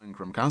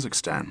from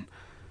Kazakhstan.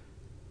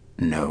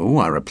 "No,"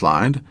 I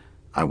replied.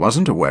 "I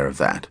wasn't aware of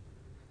that.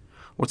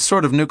 What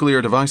sort of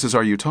nuclear devices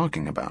are you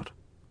talking about?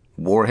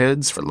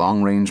 Warheads for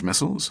long-range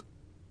missiles?"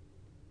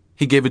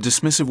 He gave a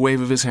dismissive wave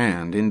of his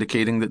hand,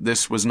 indicating that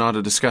this was not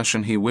a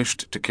discussion he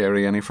wished to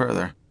carry any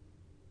further.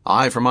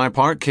 I, for my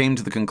part, came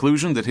to the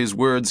conclusion that his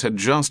words had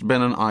just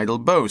been an idle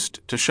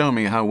boast to show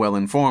me how well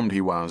informed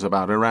he was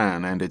about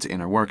Iran and its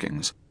inner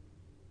workings.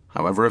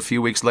 However, a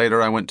few weeks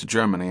later I went to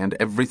Germany, and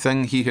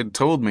everything he had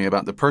told me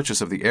about the purchase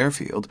of the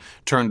airfield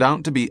turned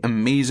out to be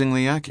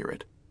amazingly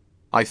accurate.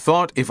 I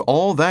thought if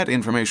all that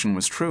information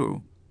was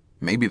true,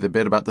 maybe the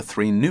bit about the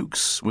 3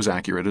 nukes was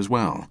accurate as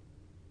well.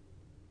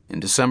 In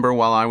December,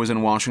 while I was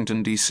in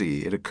Washington,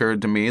 D.C., it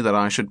occurred to me that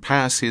I should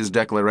pass his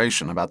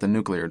declaration about the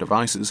nuclear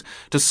devices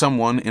to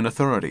someone in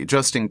authority,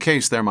 just in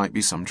case there might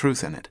be some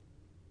truth in it.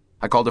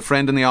 I called a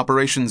friend in the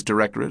operations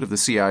directorate of the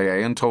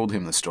CIA and told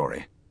him the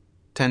story.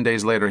 10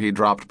 days later, he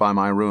dropped by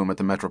my room at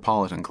the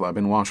Metropolitan Club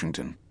in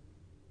Washington.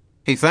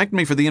 He thanked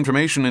me for the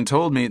information and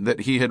told me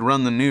that he had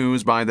run the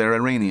news by their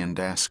Iranian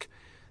desk.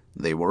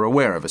 They were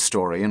aware of a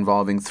story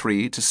involving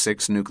 3 to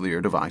 6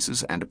 nuclear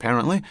devices and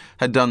apparently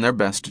had done their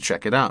best to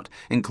check it out,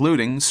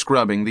 including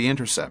scrubbing the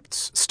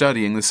intercepts,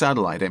 studying the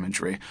satellite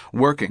imagery,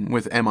 working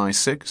with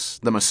MI6,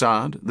 the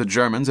Mossad, the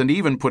Germans, and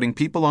even putting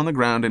people on the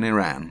ground in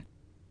Iran.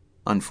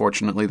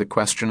 Unfortunately, the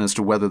question as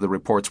to whether the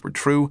reports were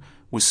true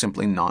was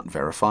simply not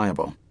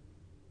verifiable.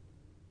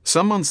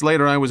 Some months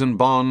later, I was in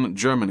Bonn,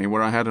 Germany,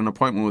 where I had an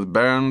appointment with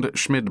Bernd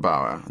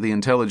Schmidbauer, the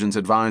intelligence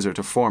advisor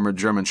to former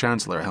German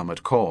Chancellor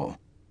Helmut Kohl.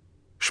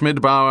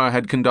 Schmidbauer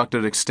had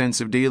conducted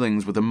extensive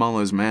dealings with the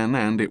Mullah's men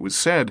and, it was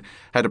said,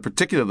 had a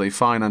particularly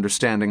fine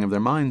understanding of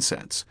their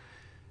mindsets.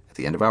 At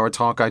the end of our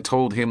talk, I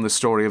told him the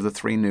story of the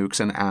 3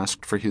 nukes and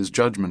asked for his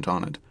judgment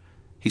on it.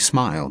 He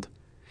smiled.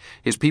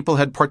 His people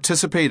had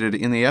participated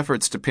in the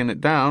efforts to pin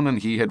it down, and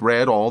he had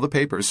read all the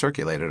papers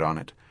circulated on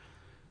it.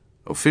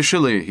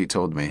 "Officially," he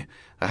told me,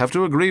 "I have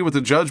to agree with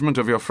the judgment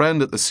of your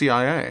friend at the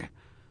CIA.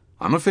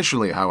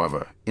 Unofficially,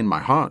 however, in my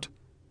heart,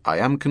 I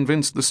am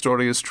convinced the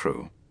story is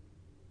true."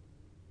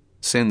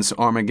 Since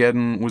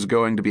Armageddon was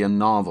going to be a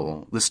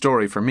novel, the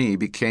story for me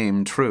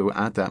became true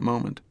at that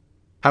moment.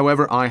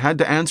 However, I had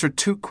to answer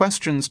 2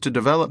 questions to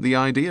develop the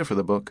idea for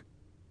the book.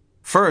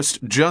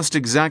 First, just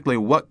exactly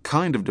what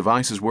kind of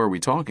devices were we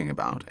talking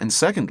about? And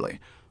secondly,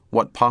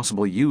 what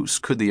possible use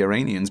could the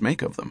Iranians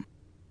make of them?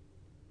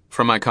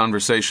 From my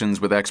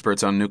conversations with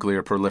experts on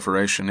nuclear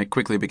proliferation, it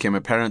quickly became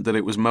apparent that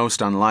it was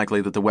most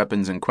unlikely that the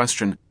weapons in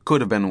question could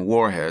have been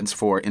warheads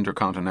for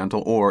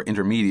intercontinental or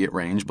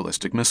intermediate-range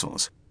ballistic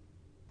missiles.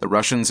 The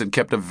Russians had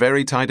kept a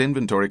very tight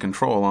inventory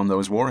control on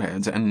those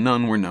warheads, and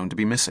none were known to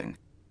be missing.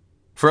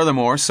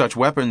 Furthermore, such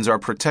weapons are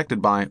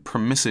protected by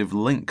permissive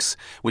links,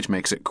 which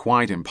makes it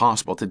quite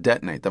impossible to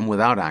detonate them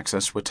without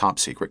access to a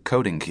top-secret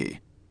coding key.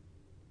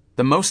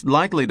 The most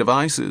likely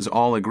devices,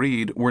 all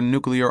agreed, were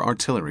nuclear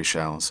artillery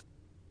shells.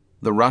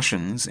 The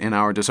Russians, in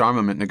our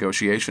disarmament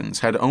negotiations,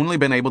 had only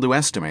been able to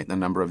estimate the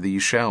number of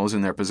these shells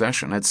in their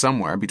possession at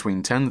somewhere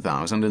between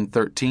 10,000 and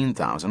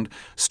 13,000,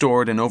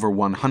 stored in over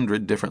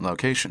 100 different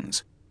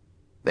locations.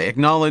 They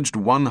acknowledged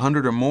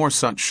 100 or more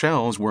such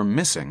shells were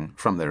missing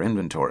from their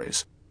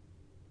inventories.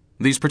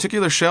 These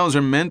particular shells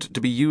are meant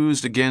to be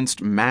used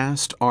against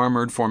massed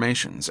armored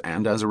formations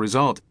and, as a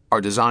result,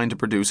 are designed to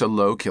produce a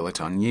low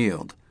kiloton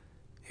yield.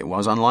 It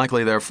was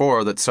unlikely,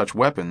 therefore, that such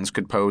weapons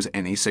could pose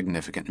any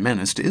significant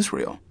menace to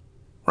Israel.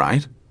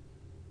 Right?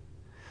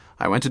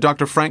 I went to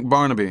Dr. Frank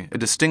Barnaby, a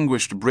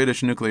distinguished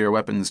British nuclear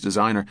weapons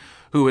designer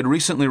who had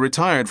recently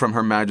retired from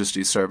Her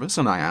Majesty's service,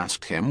 and I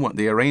asked him what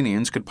the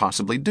Iranians could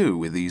possibly do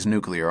with these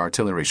nuclear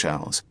artillery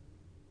shells.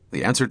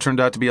 The answer turned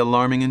out to be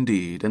alarming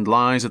indeed and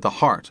lies at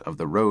the heart of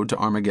the road to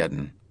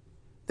Armageddon.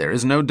 There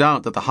is no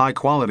doubt that the high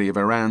quality of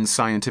Iran's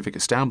scientific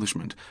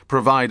establishment,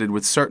 provided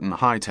with certain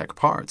high-tech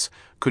parts,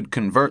 could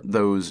convert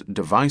those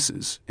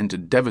devices into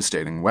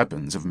devastating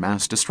weapons of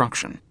mass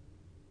destruction.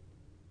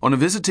 On a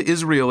visit to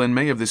Israel in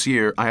May of this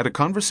year, I had a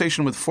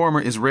conversation with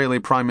former Israeli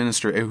Prime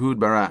Minister Ehud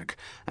Barak,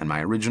 and my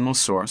original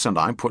source and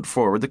I put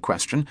forward the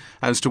question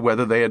as to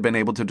whether they had been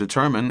able to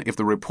determine if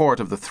the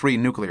report of the 3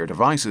 nuclear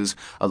devices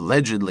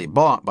allegedly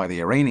bought by the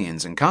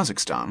Iranians in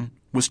Kazakhstan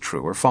was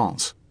true or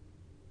false.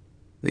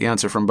 The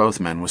answer from both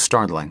men was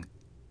startling.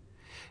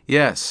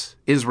 Yes,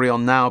 Israel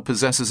now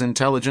possesses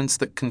intelligence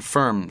that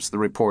confirms the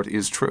report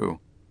is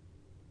true.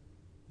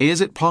 Is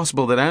it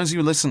possible that as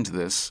you listen to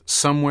this,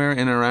 somewhere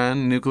in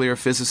Iran, nuclear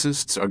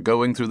physicists are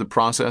going through the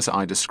process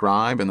I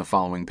describe in the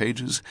following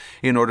pages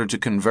in order to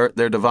convert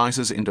their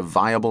devices into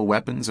viable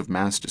weapons of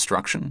mass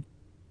destruction?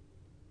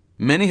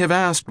 Many have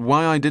asked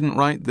why I didn't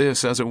write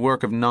this as a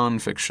work of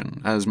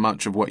non-fiction, as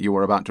much of what you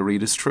are about to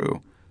read is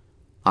true.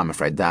 I'm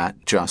afraid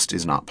that just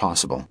is not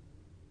possible.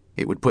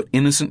 It would put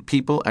innocent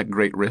people at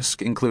great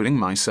risk, including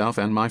myself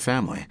and my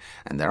family,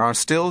 and there are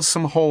still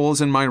some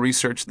holes in my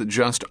research that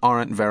just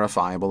aren't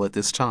verifiable at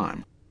this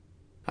time.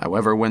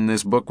 However, when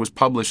this book was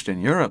published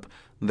in Europe,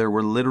 there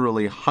were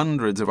literally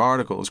hundreds of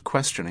articles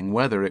questioning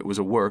whether it was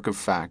a work of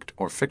fact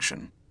or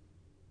fiction.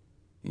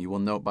 You will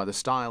note by the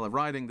style of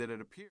writing that it appears